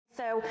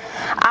So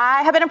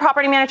I have been a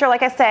property manager,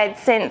 like I said,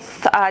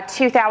 since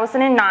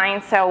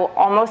 2009, so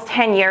almost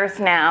 10 years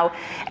now.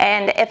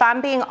 And if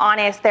I'm being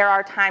honest, there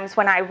are times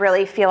when I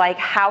really feel like,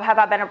 how have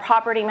I been a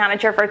property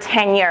manager for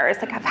 10 years?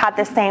 Like, I've had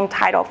the same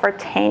title for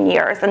 10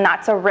 years, and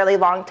that's a really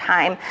long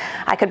time.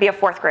 I could be a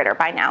fourth grader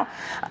by now.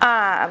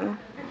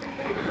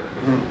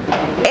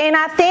 And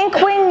I think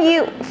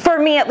for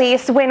me at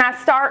least, when I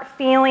start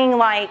feeling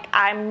like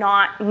I'm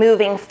not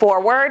moving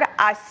forward,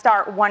 I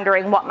start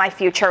wondering what my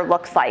future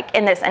looks like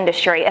in this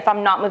industry. If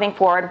I'm not moving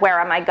forward, where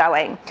am I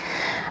going?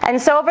 And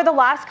so over the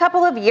last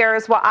couple of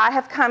years, what I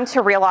have come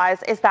to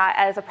realize is that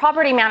as a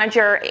property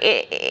manager,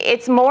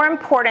 it's more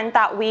important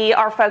that we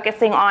are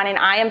focusing on, and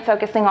I am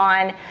focusing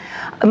on,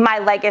 my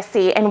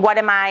legacy and what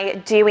am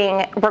I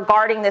doing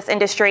regarding this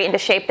industry and to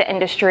shape the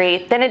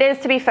industry, than it is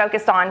to be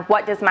focused on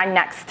what does my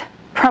next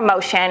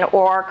promotion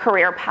or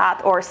career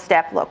path or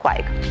step look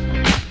like.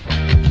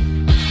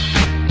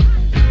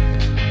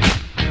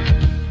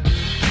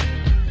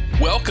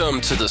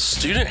 Welcome to the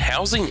Student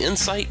Housing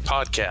Insight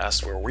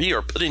Podcast, where we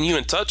are putting you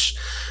in touch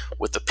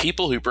with the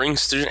people who bring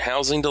student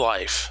housing to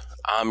life.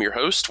 I'm your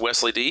host,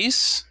 Wesley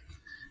Dees,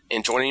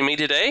 and joining me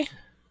today,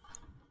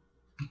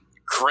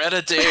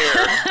 Greta Dare.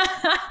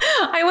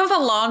 I love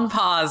a long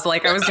pause,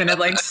 like I was going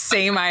to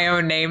say my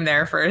own name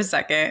there for a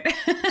second.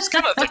 Just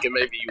kind of thinking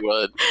maybe you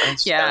would.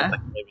 Yeah.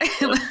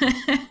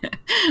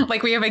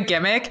 Like we have a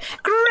gimmick.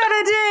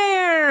 Greta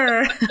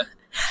Dare.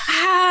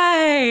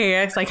 Hi.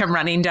 It's like I'm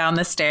running down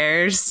the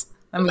stairs.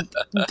 I'm a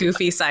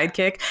goofy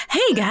sidekick.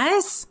 Hey,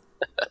 guys.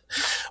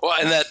 Well,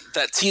 and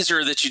that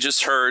teaser that you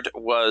just heard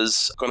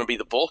was going to be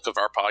the bulk of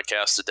our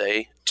podcast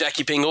today.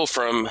 Jackie Pingle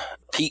from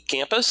Peak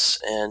Campus,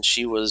 and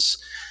she was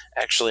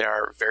actually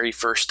our very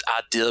first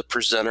idea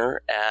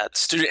presenter at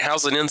Student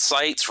Housing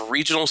Insights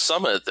Regional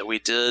Summit that we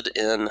did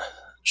in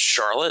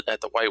Charlotte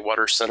at the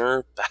Whitewater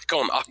Center back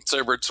on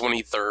October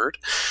 23rd.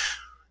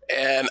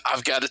 And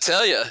I've got to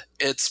tell you,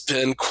 it's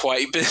been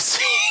quite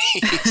busy.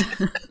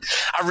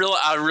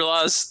 I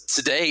realized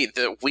today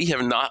that we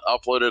have not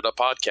uploaded a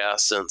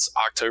podcast since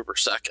October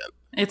 2nd.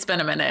 It's been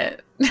a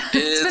minute.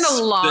 It's been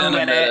a long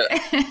minute.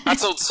 I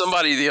told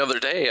somebody the other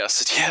day, I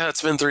said, yeah,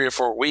 it's been 3 or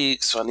 4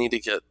 weeks. So I need to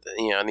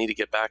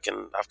get back,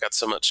 and I've got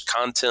so much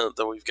content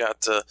that we've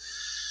got to,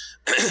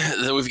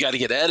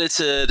 get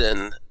edited.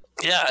 And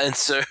yeah. And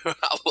so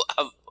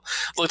I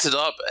looked it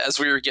up as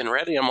we were getting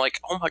ready. I'm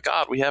like, oh my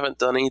God, we haven't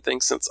done anything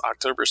since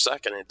October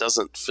 2nd. It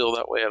doesn't feel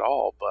that way at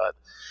all, but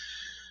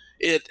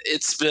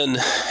it's been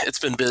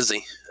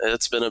busy.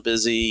 It's been a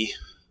busy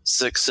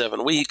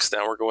 6-7 weeks.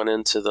 Now we're going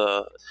into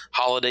the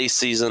holiday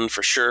season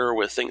for sure,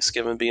 with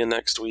Thanksgiving being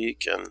next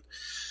week. And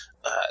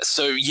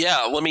so,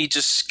 yeah, let me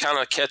just kind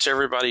of catch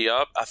everybody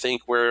up. I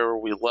think where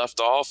we left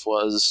off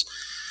was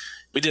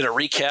we did a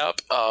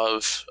recap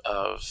of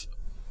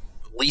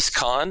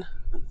LeaseCon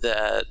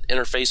that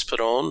Interface put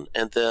on,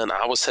 and then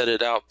I was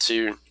headed out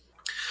to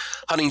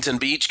Huntington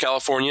Beach,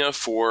 California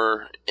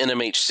for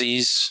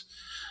NMHC's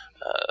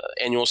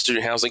annual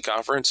Student Housing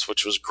Conference,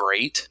 which was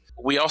great.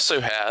 We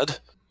also had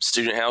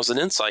Student Housing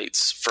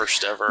Insights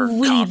first ever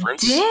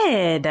conference. We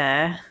did.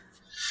 And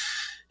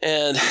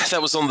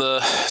that was on the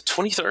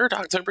 23rd,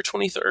 October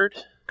 23rd.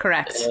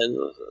 Correct. And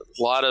a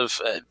lot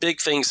of big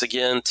thanks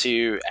again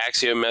to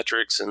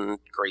Axiometrics and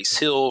Grace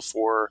Hill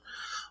for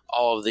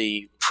all of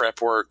the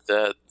prep work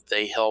that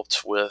they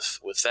helped with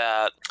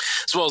that,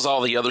 as well as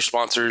all the other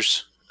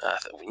sponsors.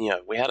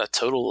 We had a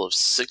total of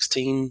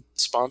 16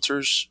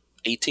 sponsors,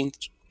 18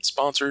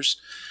 sponsors.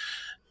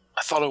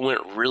 I thought it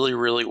went really,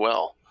 really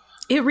well.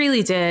 It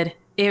really did.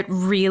 It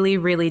really,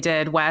 really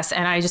did, Wes.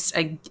 And I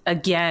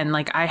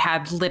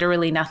had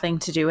literally nothing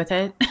to do with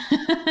it.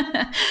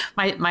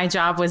 My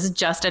job was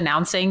just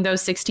announcing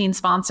those 16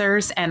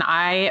 sponsors. And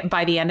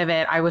by the end of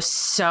it, I was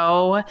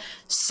so,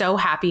 so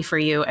happy for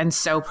you and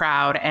so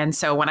proud. And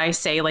so when I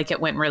say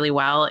it went really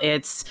well,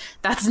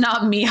 that's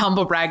not me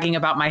humble bragging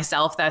about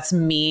myself. That's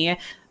me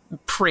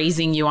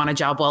praising you on a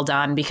job well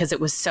done, because it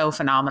was so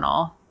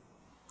phenomenal.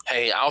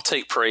 Hey, I'll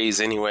take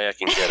praise any way I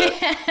can get it.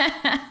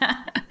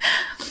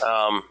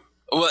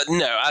 Well,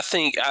 no, I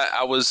think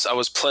I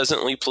was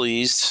pleasantly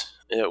pleased.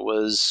 It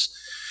was,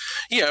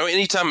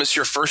 anytime it's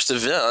your first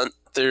event,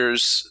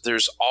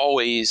 there's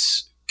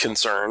always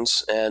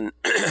concerns, and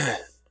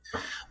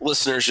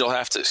listeners, you'll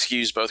have to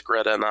excuse both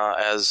Greta and I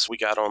as we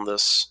got on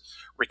this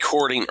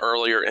recording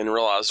earlier and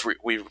realized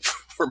we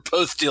were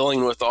both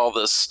dealing with all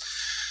this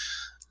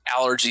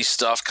allergy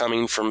stuff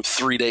coming from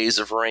 3 days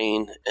of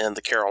rain in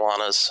the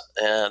Carolinas,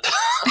 and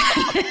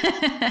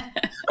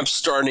I'm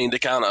starting to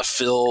kind of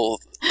feel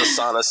the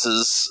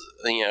sinuses,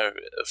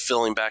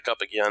 filling back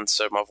up again.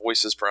 So my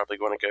voice is probably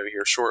going to go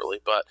here shortly,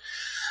 but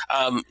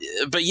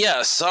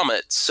yeah,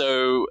 Summit.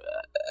 So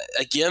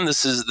again,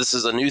 this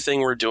is a new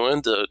thing we're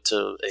doing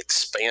to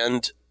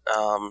expand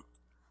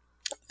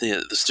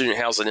the Student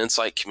Housing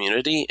Insight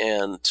community,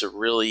 and to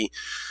really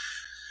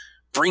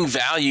bring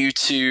value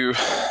to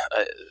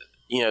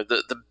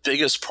the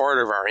biggest part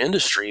of our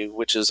industry,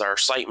 which is our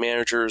site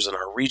managers and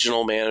our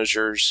regional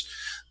managers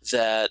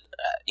that,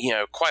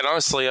 quite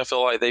honestly, I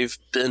feel like they've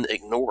been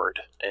ignored,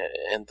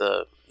 and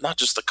not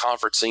just the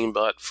conferencing,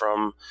 but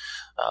from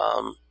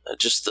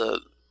just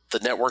the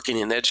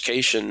networking and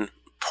education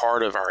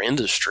part of our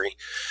industry.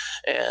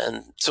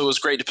 And so it was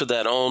great to put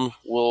that on.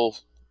 We'll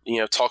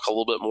talk a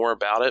little bit more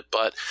about it.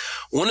 But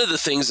one of the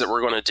things that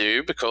we're going to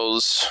do,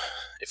 because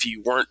if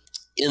you weren't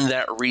in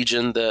that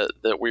region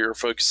that we were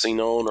focusing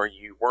on, or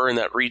you were in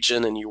that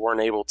region and you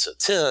weren't able to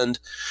attend,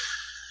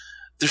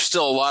 there's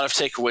still a lot of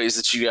takeaways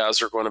that you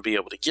guys are going to be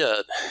able to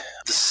get.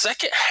 The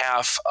second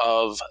half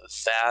of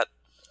that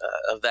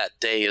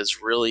day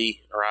is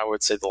really, or I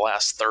would say the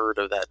last third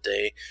of that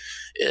day,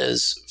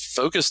 is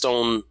focused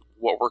on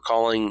what we're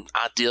calling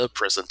idea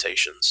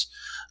presentations.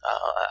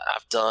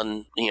 I've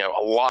done,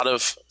 a lot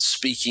of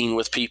speaking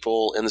with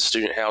people in the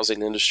student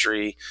housing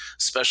industry,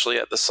 especially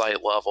at the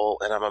site level,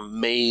 and I'm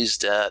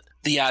amazed at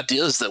the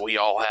ideas that we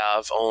all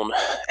have on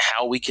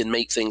how we can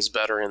make things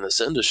better in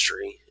this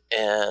industry.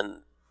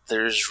 And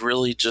there's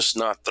really just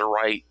not the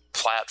right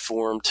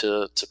platform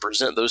to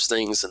present those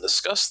things and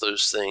discuss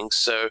those things.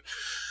 So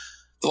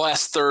the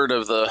last third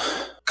of the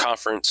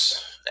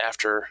conference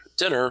after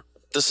dinner,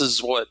 this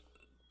is what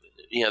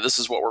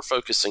we're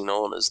focusing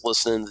on, is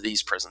listening to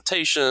these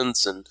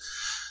presentations and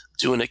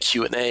doing a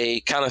Q&A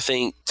kind of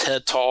thing.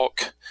 TED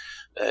Talk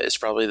is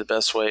probably the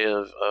best way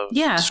of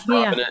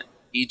describing it.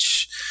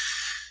 Each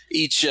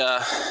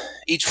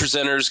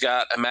presenter's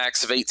got a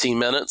max of 18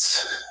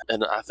 minutes,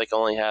 and I think I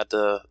only had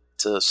to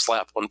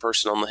slap one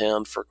person on the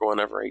hand for going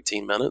over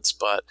 18 minutes.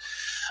 But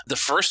the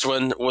first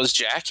one was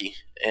Jackie.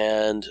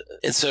 And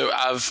so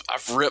I've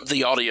ripped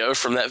the audio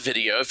from that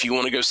video. If you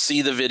want to go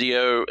see the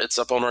video, it's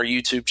up on our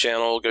YouTube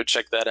channel. Go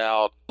check that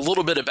out. A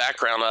little bit of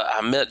background.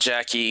 I met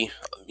Jackie,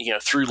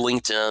 through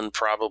LinkedIn,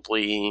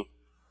 probably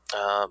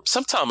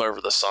sometime over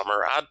the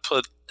summer. I'd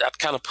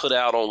kind of put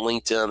out on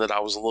LinkedIn that I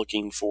was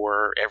looking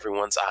for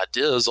everyone's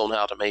ideas on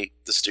how to make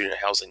the student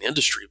housing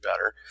industry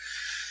better.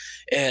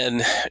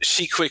 And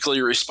she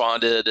quickly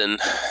responded,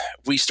 and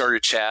we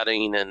started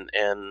chatting, and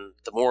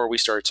the more we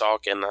started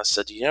talking, I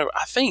said,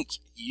 I think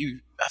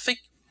the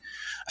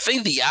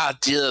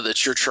idea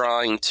that you're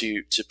trying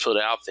to put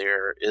out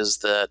there is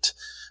that,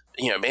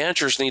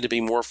 managers need to be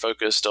more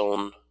focused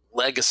on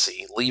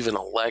legacy, leaving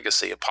a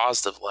legacy, a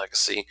positive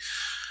legacy,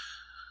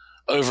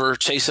 over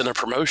chasing a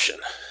promotion.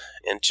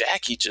 And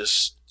Jackie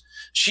just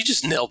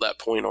nailed that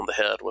point on the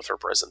head with her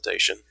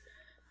presentation.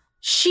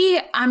 She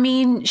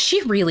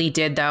really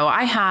did, though.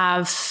 I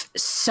have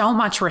so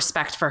much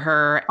respect for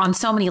her on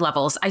so many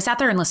levels. I sat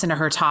there and listened to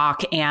her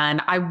talk,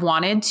 and I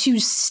wanted to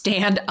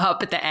stand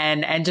up at the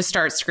end and just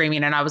start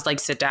screaming. And I was like,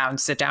 sit down,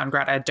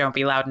 Greta, don't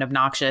be loud and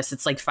obnoxious.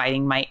 It's like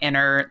fighting my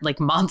inner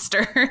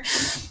monster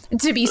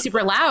to be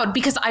super loud,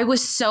 because I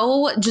was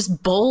so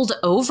just bowled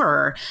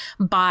over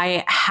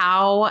by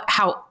how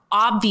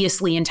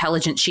obviously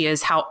intelligent she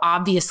is, how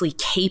obviously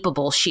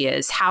capable she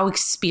is, how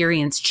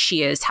experienced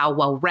she is, how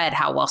well read,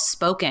 how well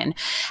spoken,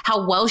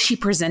 how well she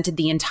presented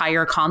the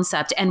entire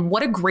concept. And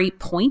what a great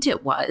point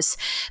it was,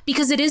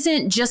 because it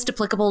isn't just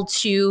applicable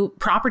to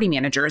property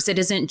managers. It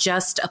isn't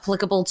just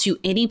applicable to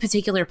any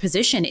particular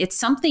position. It's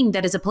something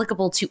that is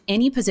applicable to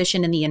any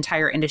position in the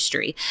entire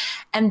industry.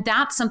 And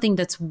that's something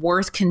that's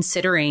worth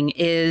considering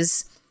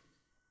is,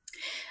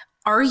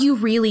 are you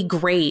really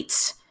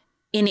great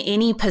in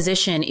any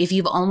position if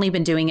you've only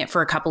been doing it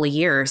for a couple of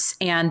years?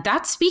 And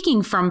that's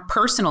speaking from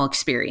personal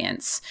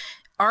experience.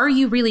 Are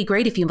you really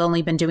great if you've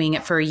only been doing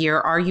it for a year?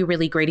 Are you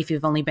really great if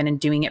you've only been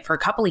doing it for a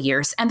couple of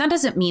years? And that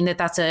doesn't mean that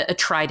that's a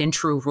tried and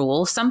true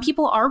rule. Some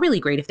people are really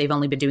great if they've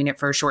only been doing it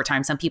for a short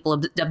time. Some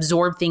people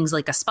absorb things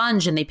like a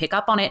sponge and they pick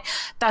up on it.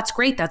 That's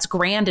great. That's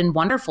grand and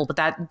wonderful. But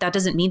that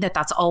doesn't mean that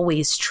that's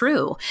always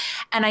true.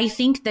 And I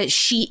think that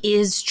she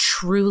is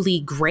truly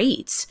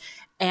great.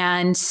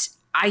 And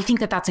I think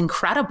that that's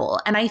incredible.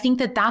 And I think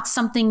that that's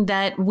something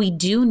that we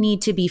do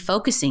need to be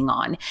focusing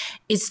on,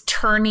 is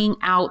turning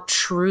out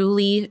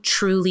truly,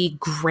 truly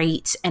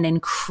great and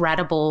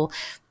incredible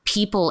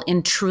people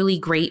in truly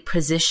great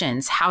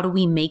positions. How do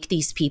we make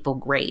these people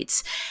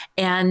great?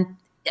 And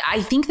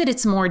I think that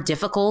it's more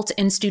difficult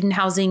in student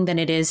housing than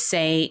it is,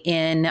 say,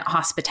 in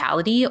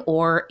hospitality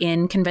or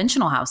in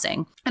conventional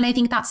housing. And I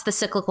think that's the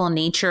cyclical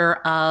nature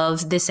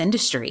of this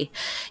industry.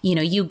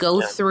 You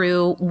go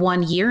through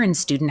 1 year in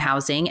student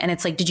housing and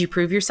it's like, did you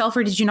prove yourself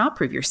or did you not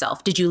prove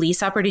yourself? Did you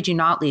lease up or did you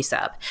not lease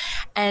up?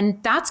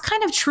 And that's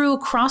kind of true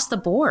across the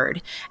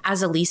board.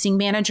 As a leasing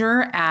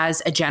manager,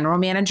 as a general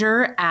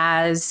manager,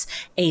 as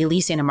a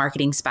leasing and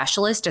marketing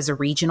specialist, as a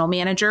regional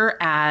manager,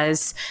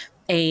 as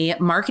a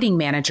marketing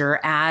manager,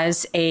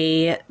 as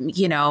a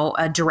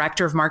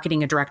director of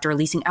marketing, a director of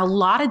leasing. A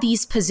lot of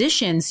these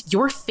positions,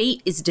 your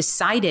fate is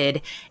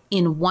decided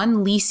in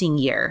one leasing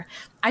year.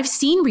 I've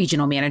seen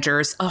regional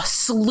managers, a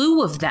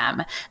slew of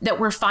them, that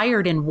were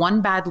fired in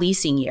one bad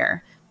leasing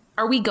year.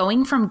 Are we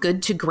going from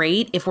good to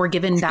great if we're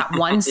given that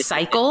one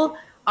cycle?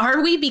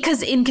 Are we?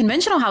 Because in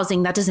conventional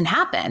housing, that doesn't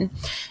happen,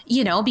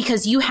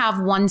 because you have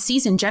one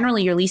season.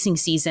 Generally, your leasing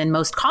season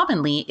most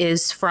commonly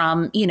is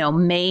from,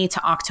 May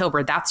to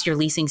October. That's your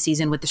leasing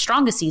season, with the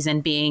strongest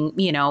season being,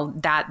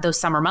 those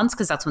summer months,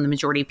 because that's when the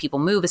majority of people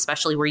move,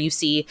 especially where you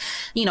see,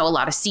 a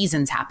lot of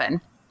seasons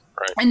happen.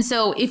 Right. And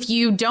so if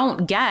you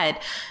don't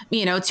get, to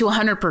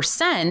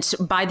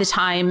 100% by the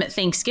time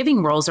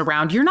Thanksgiving rolls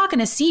around, you're not going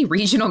to see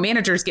regional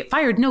managers get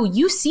fired. No,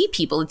 you see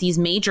people at these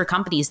major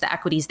companies, the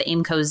Equities, the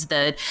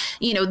Aimcos,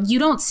 you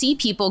don't see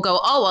people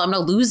go, oh, well, I'm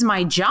going to lose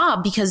my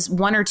job because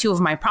one or two of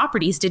my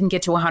properties didn't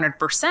get to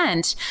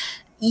 100%.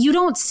 You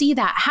don't see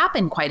that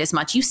happen quite as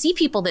much. You see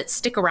people that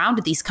stick around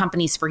at these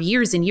companies for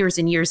years and years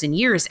and years and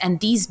years. And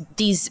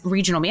these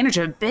regional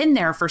managers have been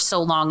there for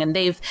so long, and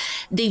they've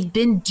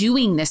been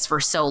doing this for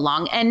so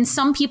long. And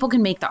some people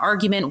can make the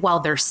argument, well,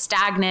 they're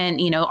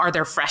stagnant, are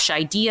there fresh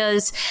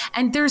ideas?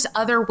 And there's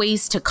other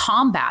ways to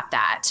combat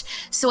that.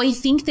 So I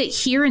think that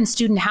here in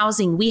student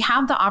housing, we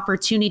have the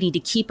opportunity to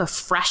keep a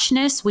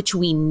freshness, which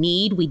we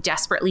need. We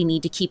desperately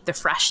need to keep the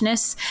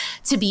freshness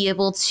to be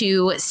able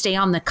to stay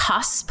on the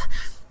cusp.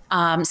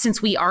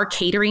 Since we are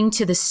catering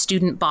to the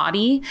student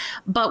body,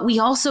 but we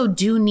also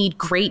do need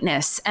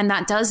greatness. And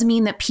that does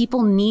mean that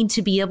people need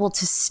to be able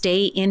to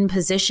stay in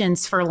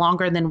positions for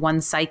longer than one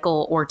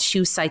cycle or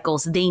two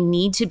cycles. They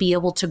need to be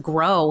able to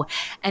grow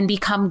and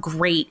become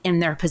great in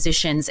their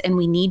positions. And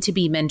we need to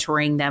be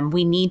mentoring them.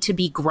 We need to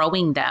be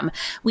growing them.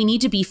 We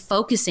need to be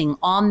focusing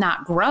on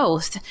that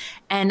growth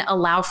and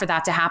allow for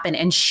that to happen.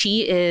 And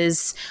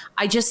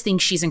I just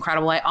think she's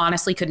incredible. I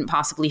honestly couldn't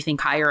possibly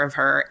think higher of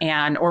her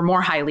or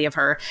more highly of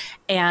her.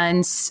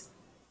 And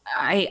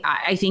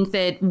I think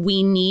that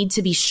we need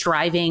to be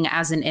striving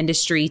as an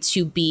industry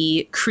to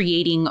be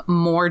creating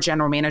more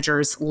general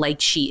managers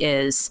like she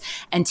is,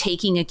 and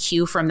taking a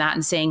cue from that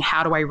and saying,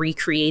 how do I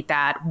recreate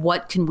that?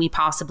 What can we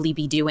possibly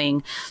be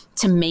doing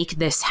to make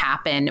this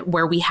happen,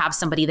 where we have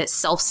somebody that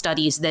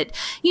self-studies, that,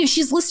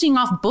 she's listing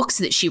off books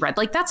that she read.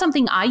 Like, that's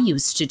something I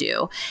used to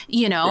do,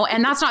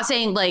 and that's not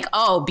saying like,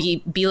 oh,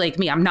 be like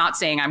me. I'm not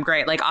saying I'm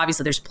great. Like,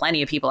 obviously there's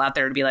plenty of people out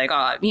there to be like,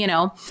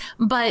 oh,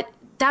 but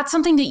that's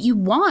something that you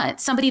want,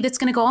 somebody that's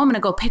going to go, oh, I'm going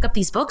to go pick up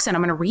these books and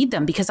I'm going to read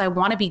them because I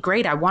want to be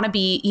great. I want to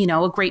be,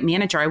 a great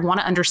manager. I want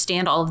to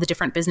understand all of the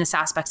different business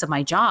aspects of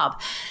my job.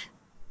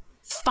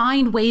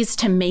 Find ways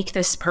to make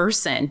this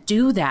person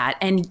do that.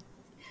 And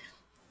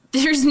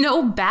there's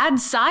no bad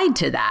side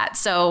to that.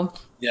 So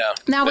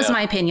that was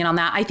my opinion on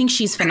that. I think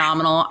she's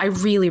phenomenal. I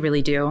really,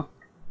 really do.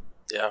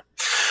 Yeah.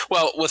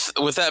 Well,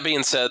 with that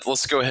being said,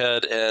 let's go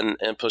ahead and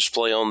push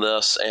play on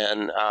this.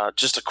 And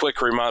just a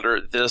quick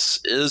reminder, this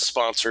is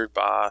sponsored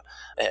by,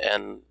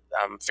 and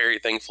I'm very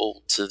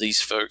thankful to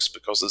these folks,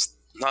 because it's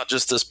not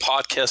just this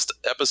podcast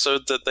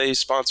episode that they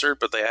sponsored,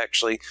 but they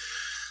actually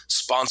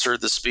sponsored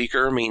the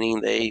speaker,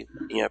 meaning they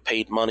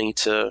paid money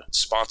to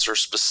sponsor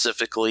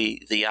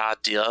specifically the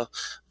idea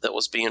that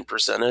was being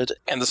presented.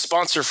 And the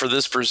sponsor for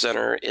this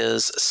presenter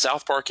is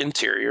South Park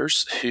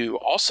Interiors, who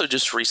also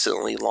just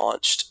recently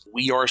launched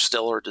We Are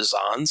Stellar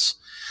Designs,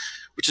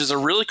 which is a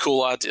really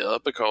cool idea,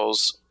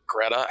 because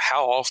Greta,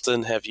 how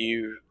often have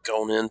you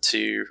gone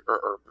into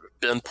or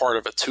been part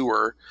of a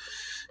tour,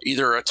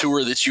 either a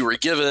tour that you were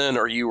given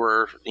or you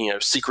were,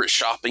 secret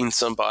shopping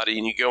somebody,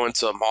 and you go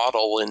into a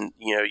model and,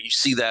 you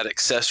see that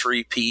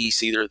accessory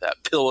piece, either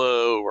that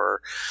pillow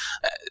or,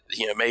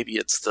 maybe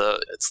it's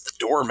the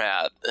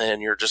doormat,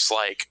 and you're just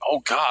like, oh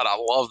God, I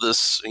love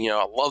this,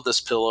 I love this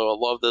pillow. I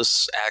love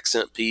this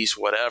accent piece,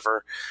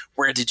 whatever.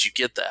 Where did you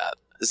get that?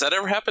 Has that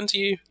ever happened to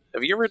you?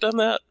 Have you ever done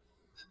that?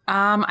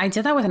 I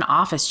did that with an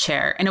office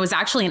chair, and it was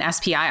actually an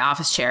SPI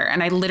office chair.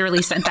 And I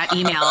literally sent that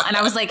email and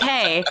I was like,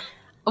 hey,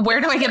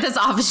 where do I get this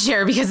office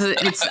chair? Because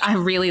I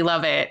really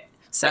love it.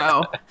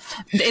 So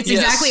it's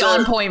exactly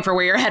on point for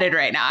where you're headed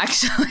right now,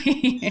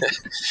 actually.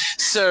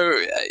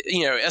 So,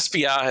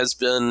 SPI has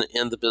been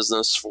in the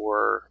business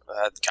for,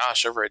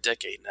 over a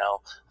decade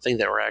now. I think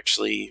they were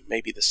actually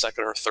maybe the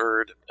second or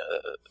third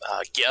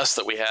guest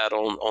that we had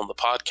on the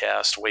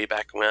podcast way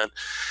back when.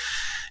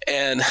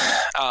 And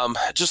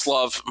just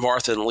love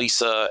Martha and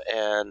Lisa.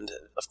 And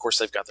of course,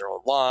 they've got their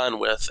own line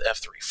with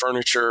F3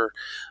 Furniture.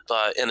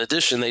 But in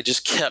addition, they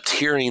just kept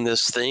hearing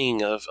this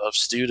thing of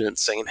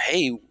students saying,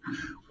 hey,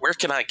 where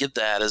can I get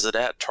that? Is it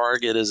at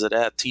Target? Is it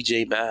at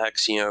TJ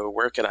Maxx?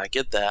 Where can I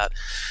get that?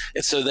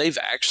 And so they've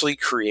actually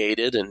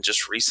created and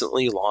just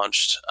recently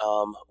launched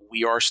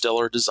We Are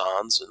Stellar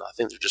Designs. And I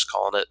think they're just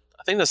calling it,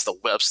 I think that's the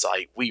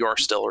website,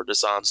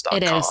 wearestellardesigns.com.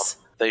 It is.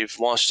 They've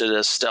launched it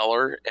as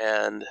Stellar,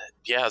 and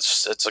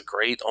it's a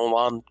great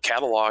online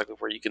catalog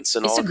where you can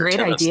send all your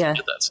tenants to get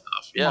that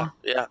stuff.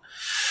 Yeah.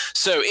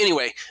 So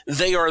anyway,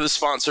 they are the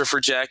sponsor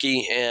for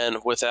Jackie, and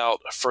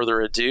without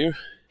further ado,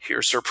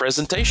 here's her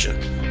presentation.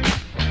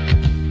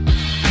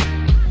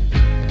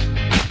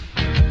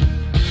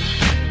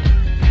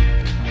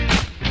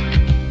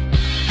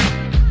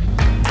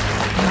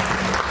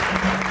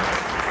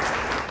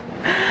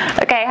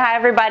 Okay, Okay, hi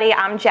everybody,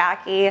 I'm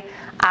Jackie.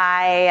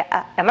 I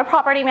am a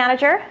property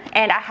manager,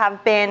 and I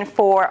have been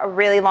for a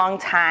really long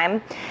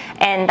time,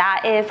 and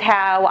that is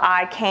how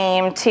I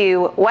came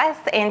to Wes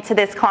and to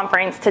this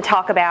conference to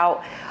talk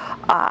about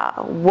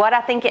what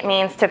I think it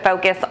means to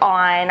focus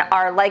on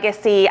our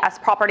legacy as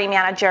property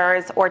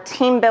managers or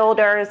team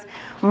builders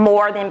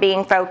more than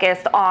being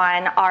focused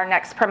on our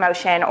next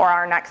promotion or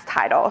our next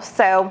title.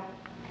 So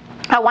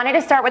I wanted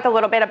to start with a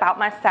little bit about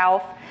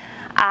myself.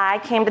 I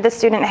came to the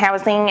student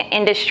housing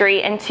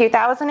industry in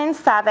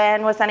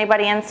 2007. Was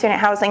anybody in student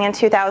housing in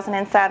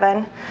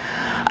 2007?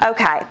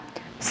 Okay.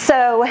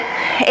 So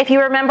if you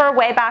remember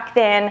way back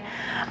then,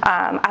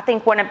 I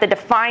think one of the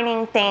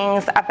defining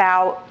things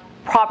about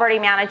property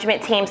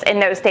management teams in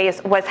those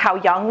days was how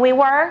young we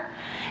were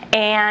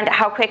and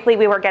how quickly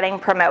we were getting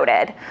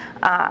promoted.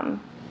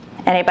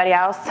 Anybody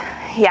else?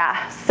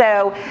 Yeah,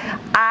 so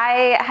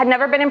I had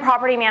never been in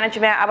property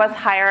management. I was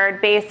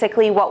hired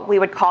basically what we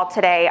would call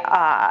today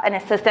an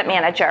assistant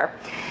manager.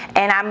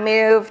 And I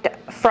moved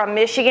from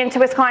Michigan to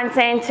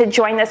Wisconsin to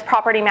join this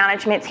property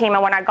management team.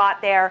 And when I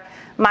got there,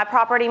 my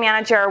property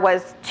manager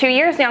was 2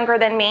 years younger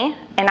than me,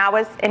 and I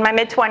was in my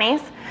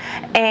mid-20s.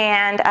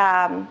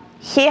 And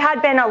he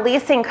had been a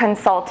leasing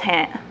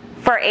consultant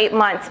for 8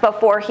 months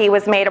before he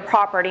was made a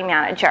property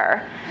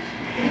manager.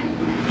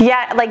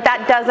 Yeah, like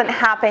that doesn't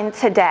happen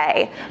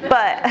today,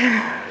 but,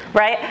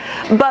 right?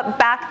 But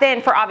back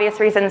then, for obvious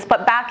reasons,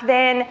 but back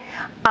then,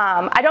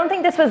 I don't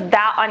think this was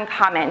that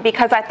uncommon,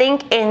 because I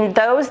think in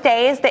those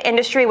days, the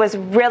industry was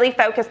really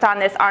focused on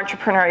this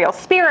entrepreneurial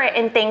spirit,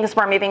 and things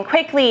were moving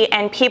quickly,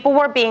 and people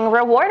were being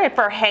rewarded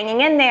for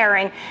hanging in there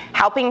and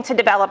helping to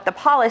develop the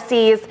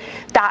policies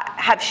that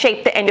have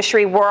shaped the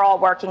industry we're all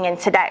working in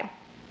today.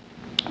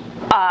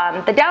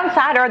 The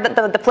downside, or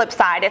the flip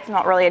side, it's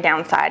not really a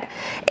downside,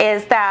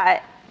 is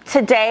that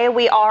today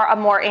we are a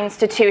more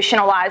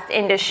institutionalized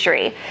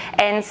industry.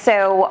 And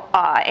so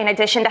in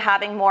addition to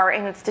having more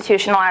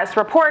institutionalized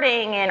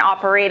reporting and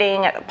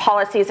operating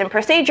policies and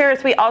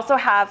procedures, we also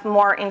have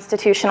more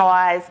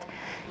institutionalized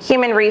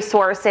human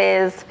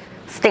resources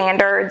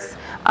standards,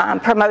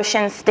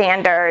 promotion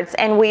standards,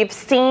 and we've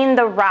seen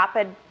the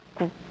rapid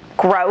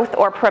growth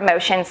or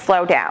promotion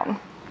slow down.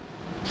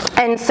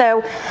 And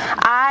so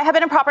I have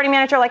been a property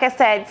manager, like I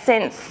said,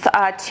 since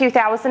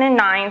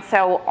 2009,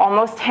 so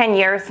almost 10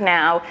 years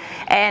now.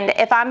 And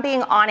if I'm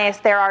being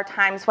honest, there are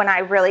times when I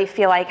really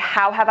feel like,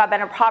 how have I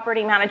been a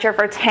property manager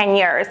for 10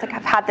 years? Like,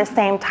 I've had the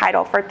same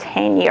title for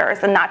 10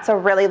 years, and that's a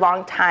really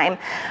long time.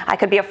 I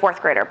could be a fourth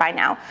grader by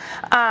now.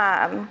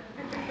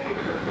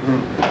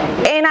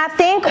 And I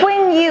think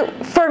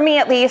for me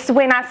at least,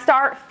 when I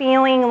start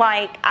feeling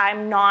like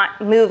I'm not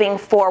moving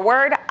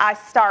forward, I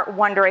start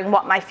wondering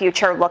what my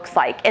future looks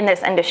like in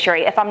this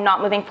industry. If I'm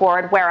not moving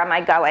forward, where am I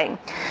going?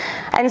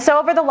 And so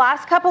over the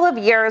last couple of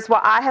years,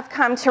 what I have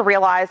come to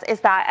realize is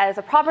that as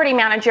a property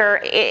manager,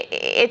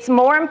 it's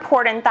more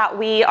important that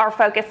we are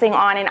focusing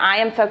on, and I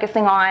am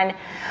focusing on,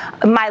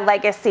 my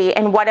legacy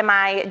and what am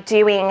I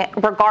doing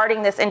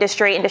regarding this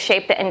industry and to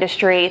shape the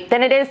industry,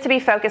 than it is to be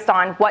focused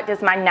on what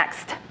does my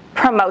next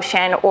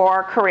promotion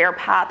or career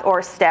path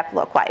or step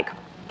look like.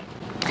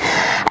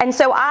 And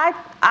so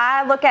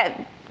I look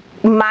at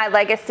my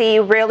legacy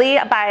really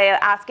by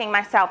asking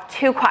myself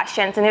two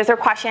questions, and these are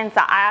questions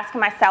that I ask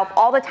myself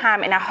all the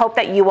time, and I hope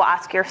that you will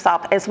ask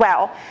yourself as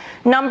well.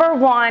 Number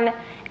one,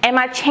 am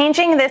I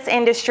changing this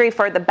industry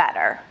for the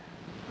better?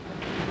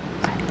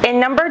 And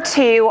number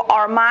two,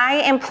 are my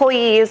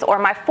employees or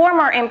my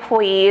former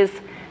employees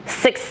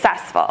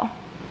successful?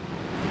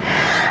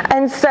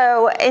 And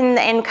so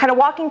in kind of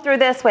walking through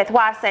this with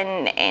Wes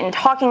and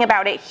talking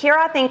about it, here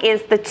I think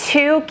is the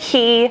two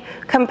key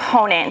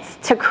components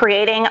to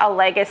creating a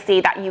legacy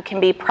that you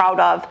can be proud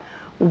of,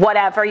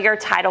 whatever your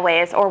title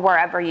is or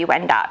wherever you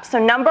end up.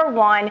 So number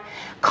one,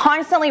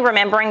 constantly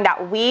remembering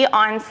that we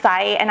on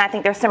site, and I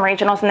think there's some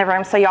regionals in the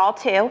room, so y'all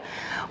too,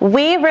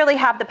 we really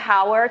have the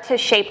power to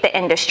shape the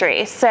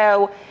industry.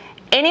 So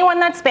anyone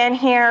that's been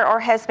here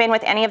or has been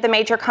with any of the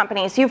major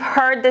companies, you've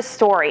heard the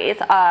stories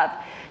of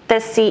the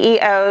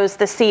CEOs,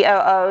 the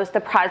COOs,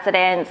 the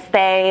presidents.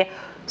 They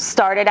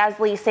started as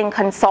leasing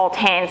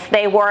consultants,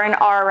 they were an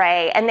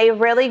RA, and they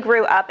really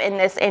grew up in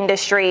this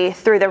industry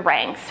through the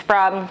ranks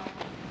from,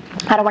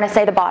 I don't want to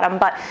say the bottom,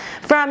 but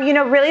from,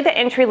 really the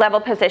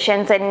entry-level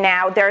positions, and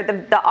now they're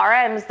the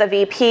RMs, the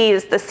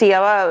VPs, the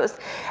COOs.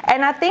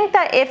 And I think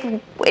that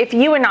if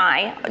you and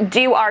I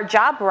do our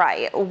job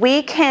right,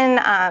 we can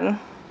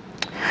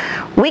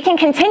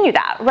continue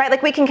that, right?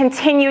 Like, we can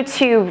continue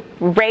to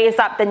raise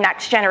up the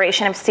next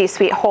generation of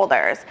C-suite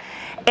holders.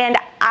 And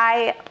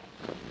I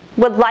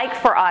would like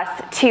for us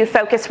to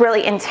focus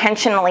really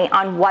intentionally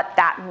on what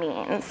that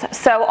means.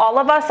 So all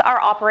of us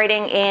are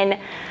operating in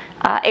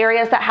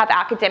areas that have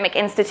academic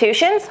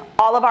institutions.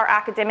 All of our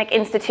academic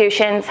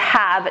institutions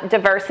have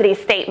diversity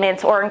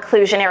statements or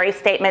inclusionary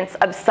statements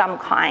of some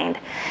kind.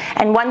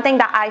 And one thing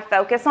that I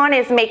focus on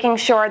is making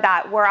sure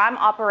that where I'm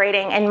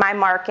operating in my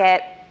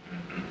market,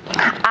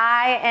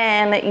 I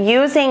am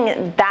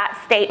using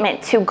that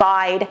statement to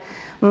guide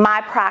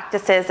my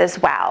practices as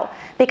well,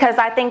 because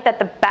I think that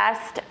the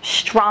best,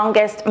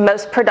 strongest,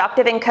 most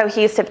productive and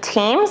cohesive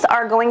teams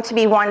are going to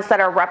be ones that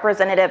are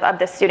representative of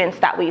the students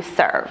that we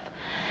serve.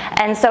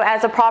 And so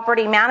as a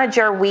property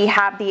manager, we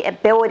have the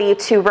ability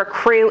to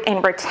recruit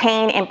and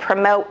retain and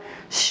promote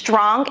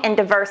strong and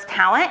diverse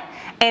talent,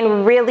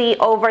 and really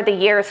over the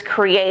years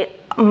create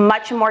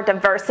much more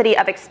diversity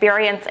of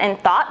experience and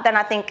thought than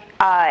I think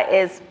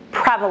is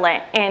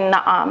prevalent in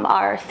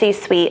our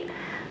C-suite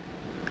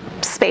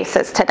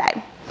spaces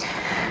today.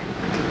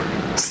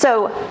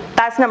 So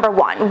that's number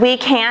one.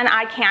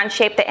 I can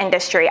shape the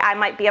industry. I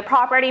might be a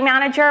property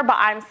manager, but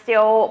I'm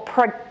still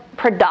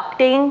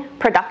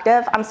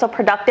productive. I'm still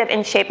productive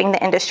in shaping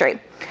the industry.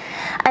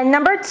 And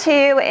number two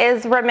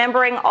is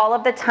remembering all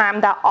of the time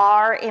that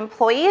our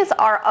employees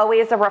are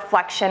always a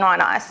reflection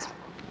on us.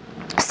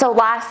 So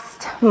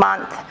last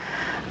month,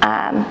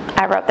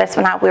 I wrote this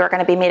when we were going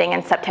to be meeting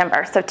in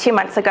September, so 2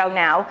 months ago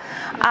now.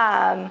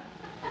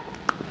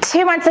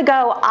 2 months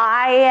ago,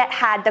 I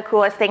had the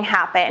coolest thing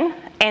happen,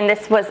 and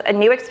this was a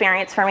new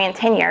experience for me in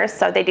 10 years,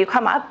 so they do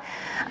come up.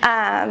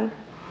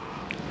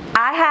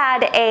 I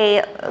had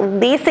a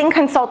leasing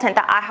consultant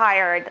that I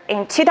hired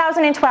in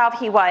 2012.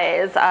 He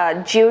was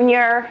a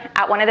junior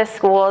at one of the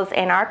schools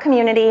in our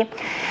community,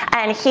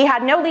 and he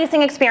had no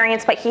leasing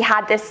experience, but he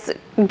had this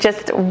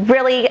just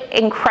really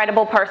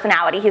incredible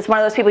personality. He's one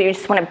of those people you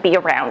just want to be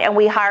around, and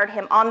we hired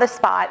him on the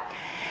spot.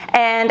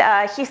 And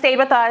he stayed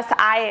with us.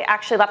 I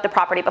actually left the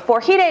property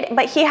before he did,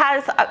 but he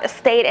has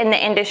stayed in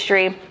the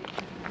industry.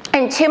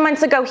 And 2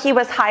 months ago, he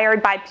was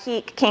hired by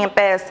Peak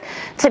Campus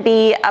to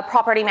be a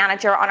property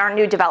manager on our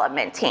new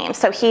development team.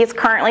 So he's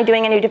currently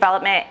doing a new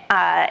development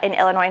in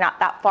Illinois, not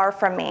that far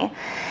from me.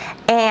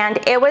 And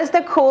it was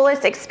the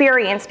coolest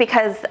experience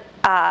because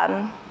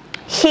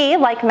he,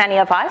 like many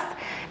of us,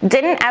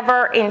 didn't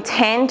ever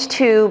intend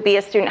to be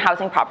a student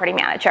housing property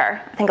manager.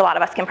 I think a lot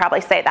of us can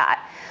probably say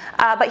that.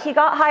 But he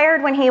got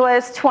hired when he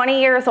was 20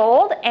 years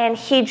old, and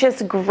he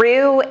just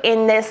grew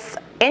in this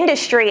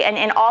industry and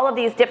in all of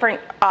these different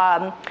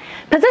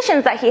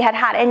positions that he had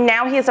had, and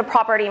now he's a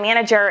property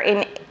manager,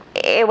 and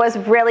it was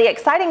really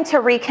exciting to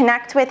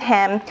reconnect with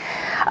him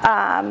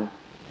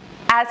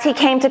as he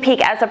came to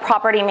Peak as a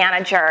property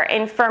manager.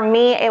 And for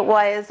me, it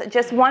was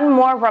just one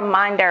more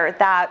reminder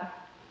that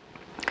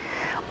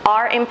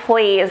our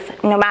employees,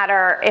 no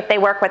matter if they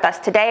work with us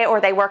today or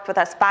they worked with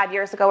us 5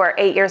 years ago or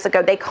 8 years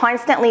ago, they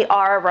constantly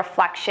are a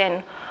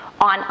reflection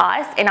on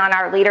us and on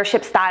our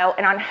leadership style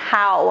and on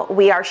how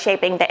we are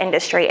shaping the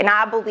industry. And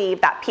I believe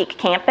that Peak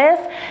Campus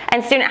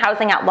and student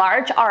housing at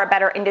large are a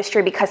better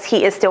industry because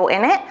he is still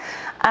in it.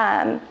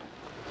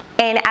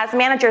 And as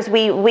managers,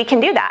 we can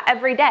do that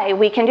every day.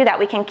 We can do that.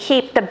 We can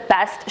keep the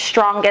best,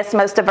 strongest,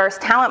 most diverse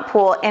talent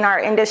pool in our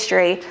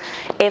industry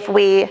if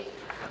we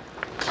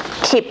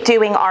keep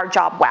doing our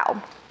job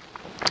well.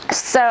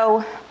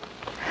 So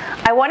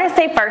I want to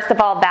say, first of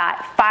all,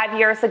 that 5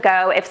 years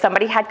ago, if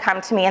somebody had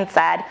come to me and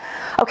said,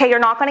 okay, you're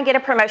not going to get a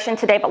promotion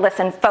today, but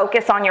listen,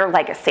 focus on your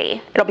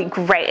legacy. It'll be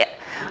great.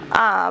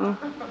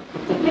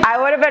 I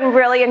would have been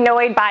really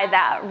annoyed by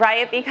that,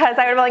 right? Because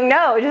I would have been like,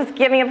 no, just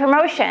give me a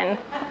promotion.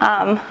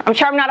 I'm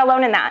sure I'm not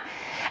alone in that.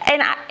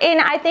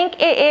 And I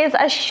think it is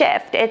a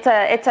shift. It's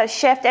a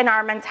shift in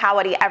our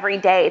mentality every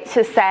day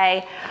to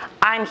say,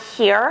 I'm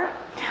here,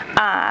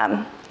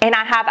 and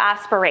I have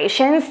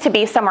aspirations to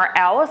be somewhere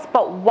else,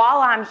 but while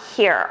I'm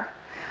here,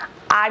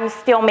 I'm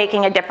still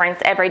making a difference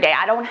every day.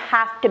 I don't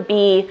have to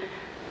be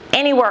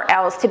anywhere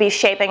else to be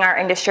shaping our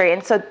industry.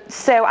 And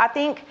so I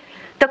think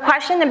the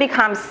question then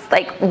becomes,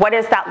 like, what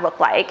does that look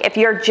like? If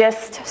you're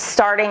just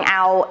starting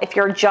out, if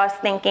you're just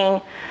thinking,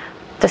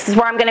 this is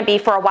where I'm going to be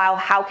for a while,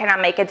 how can I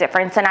make a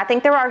difference? And I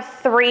think there are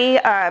three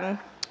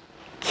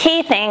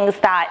key things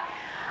that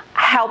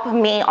help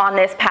me on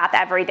this path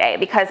every day,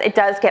 because it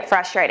does get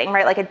frustrating,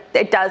 right? Like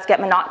it does get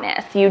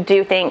monotonous. You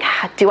do think,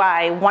 do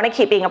I want to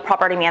keep being a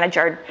property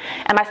manager?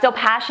 Am I still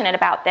passionate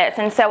about this?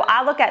 And so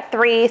I look at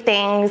three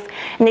things,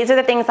 and these are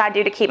the things I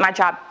do to keep my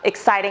job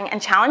exciting and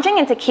challenging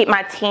and to keep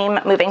my team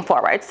moving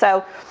forward.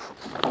 So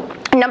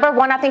number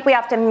one, I think we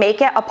have to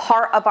make it a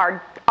part of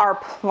our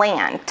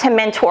plan to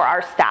mentor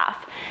our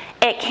staff.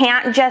 It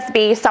can't just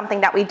be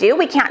something that we do.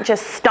 We can't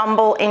just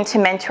stumble into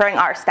mentoring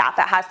our staff.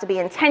 It has to be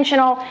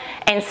intentional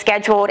and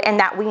scheduled, and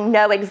that we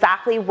know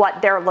exactly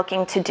what they're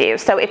looking to do.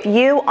 So if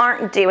you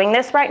aren't doing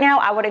this right now,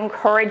 I would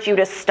encourage you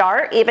to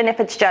start, even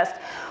if it's just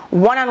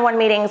one-on-one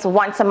meetings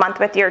once a month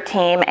with your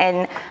team,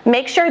 and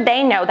make sure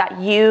they know that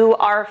you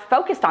are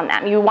focused on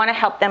them. You want to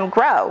help them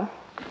grow.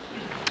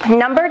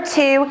 Number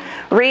two,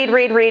 read.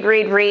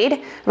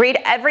 Read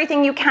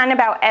everything you can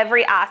about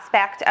every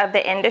aspect of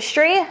the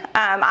industry.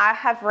 I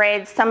have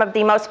read some of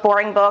the most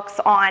boring books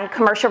on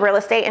commercial real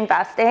estate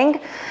investing.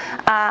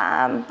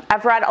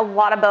 I've read a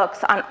lot of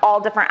books on all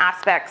different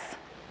aspects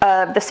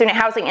of the student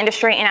housing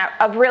industry and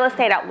of real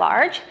estate at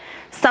large.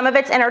 Some of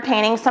it's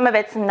entertaining, some of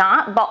it's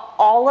not, but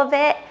all of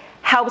it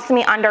helps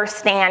me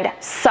understand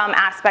some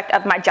aspect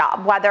of my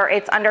job, whether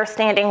it's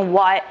understanding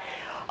what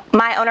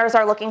my owners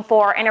are looking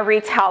for in a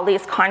retail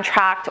lease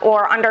contract,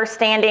 or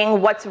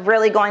understanding what's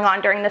really going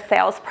on during the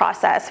sales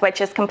process, which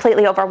is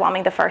completely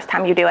overwhelming the first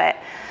time you do it.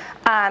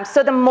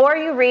 So the more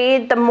you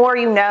read, the more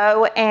you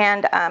know,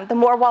 and the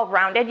more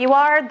well-rounded you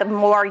are, the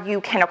more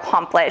you can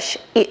accomplish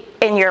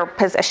in your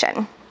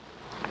position.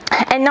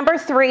 And number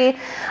 3,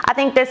 I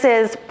think this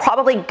is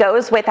probably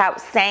goes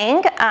without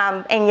saying,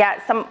 and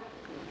yet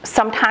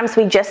sometimes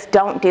we just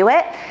don't do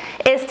it,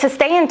 is to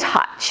stay in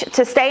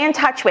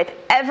touch with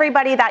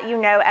everybody that you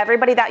know,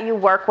 everybody that you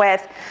work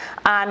with.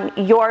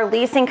 Your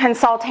leasing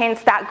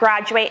consultants that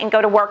graduate and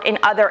go to work in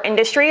other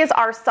industries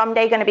are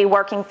someday going to be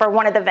working for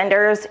one of the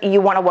vendors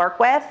you want to work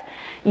with.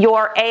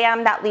 Your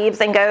AM that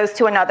leaves and goes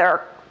to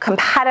another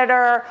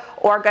competitor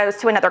or goes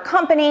to another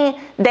company,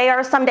 they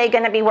are someday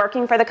going to be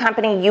working for the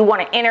company you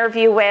want to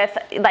interview with.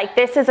 Like,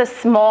 this is a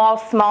small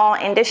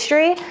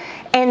industry,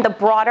 and the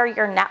broader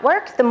your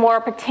network, the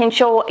more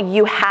potential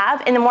you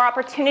have and the more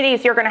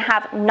opportunities you're going to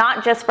have,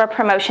 not just for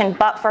promotion,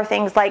 but for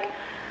things like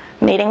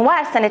meeting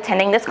Wes and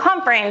attending this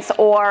conference,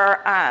 or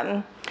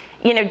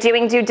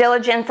doing due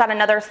diligence on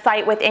another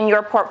site within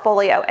your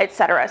portfolio,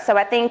 etc. So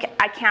I think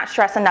I can't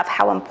stress enough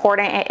how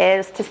important it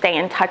is to stay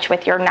in touch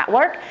with your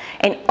network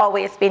and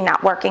always be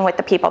networking with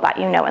the people that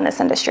you know in this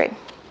industry.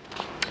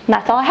 And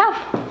that's all I have.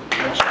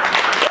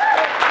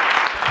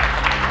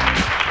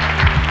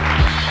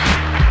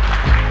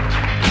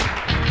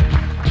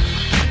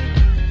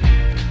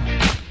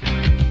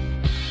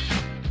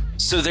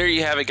 So there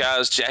you have it,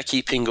 guys.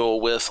 Jackie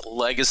Pingle with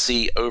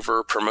Legacy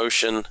Over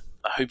Promotion.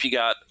 I hope you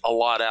got a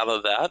lot out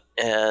of that.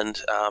 And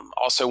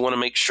also want to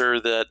make sure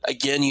that,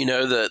 again, you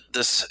know that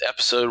this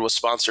episode was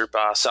sponsored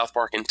by South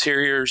Park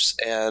Interiors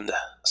and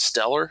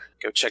Stellar.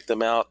 Go check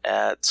them out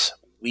at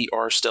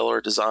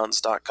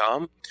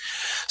wearestellardesigns.com.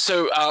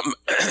 So,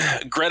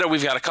 Greta,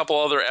 we've got a couple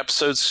other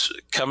episodes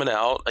coming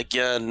out.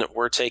 Again,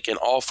 we're taking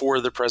all 4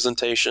 of the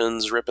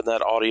presentations, ripping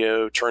that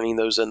audio, turning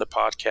those into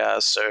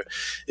podcasts. So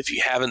if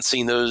you haven't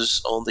seen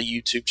those on the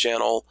YouTube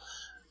channel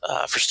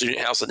for Student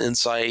Housing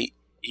Insight,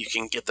 you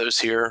can get those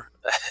here.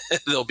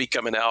 They'll be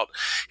coming out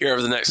here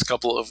over the next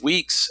couple of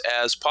weeks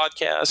as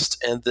podcasts.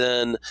 And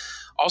then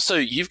also,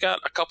 you've got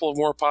a couple of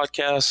more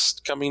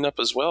podcasts coming up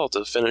as well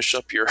to finish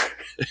up your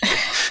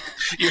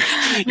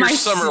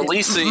summer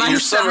leasing.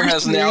 Your summer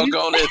has now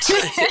gone into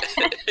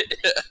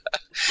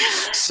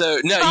So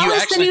no, fall you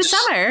is actually the new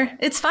summer.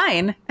 It's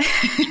fine.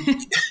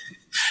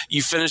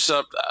 You finished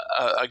up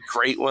a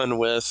great one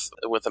with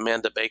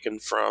Amanda Bacon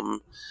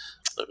from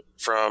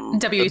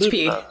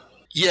WHP.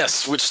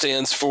 Yes, which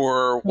stands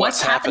for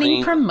What's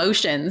Happening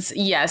Promotions.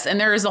 Yes, and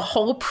there is a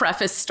whole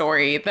preface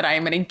story that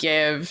I'm going to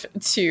give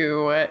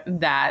to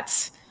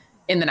that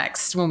in the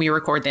next, when we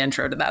record the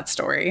intro to that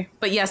story.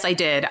 But yes, I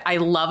did. I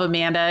love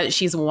Amanda.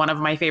 She's one of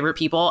my favorite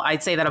people.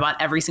 I'd say that about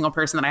every single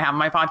person that I have on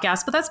my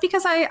podcast, but that's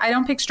because I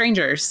don't pick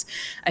strangers.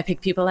 I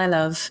pick people I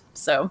love.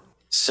 So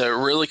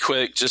really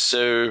quick, just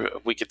so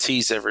we could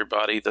tease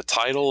everybody, the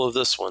title of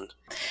this one.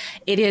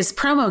 It is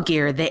Promo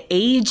Gear, The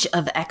Age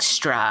of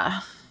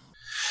Extra.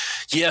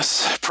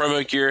 Yes,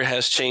 promo gear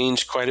has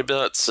changed quite a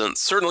bit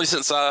certainly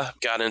since I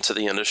got into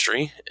the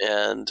industry,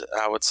 and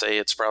I would say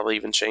it's probably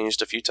even changed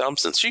a few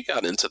times since you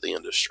got into the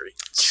industry.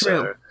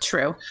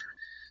 True.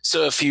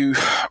 So if you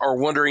are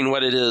wondering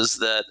what it is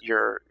that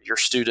your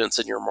students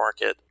in your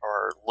market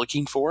are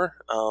looking for,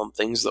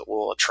 things that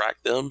will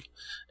attract them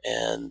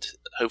and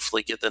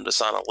hopefully get them to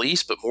sign a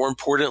lease, but more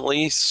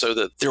importantly, so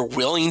that they're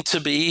willing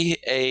to be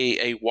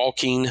a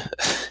walking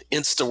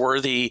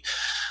Insta-worthy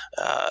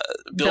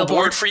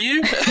billboard for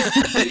you,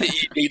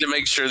 you need to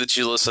make sure that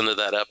you listen to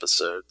that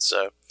episode.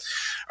 So, all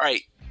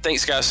right.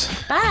 Thanks, guys.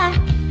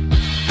 Bye.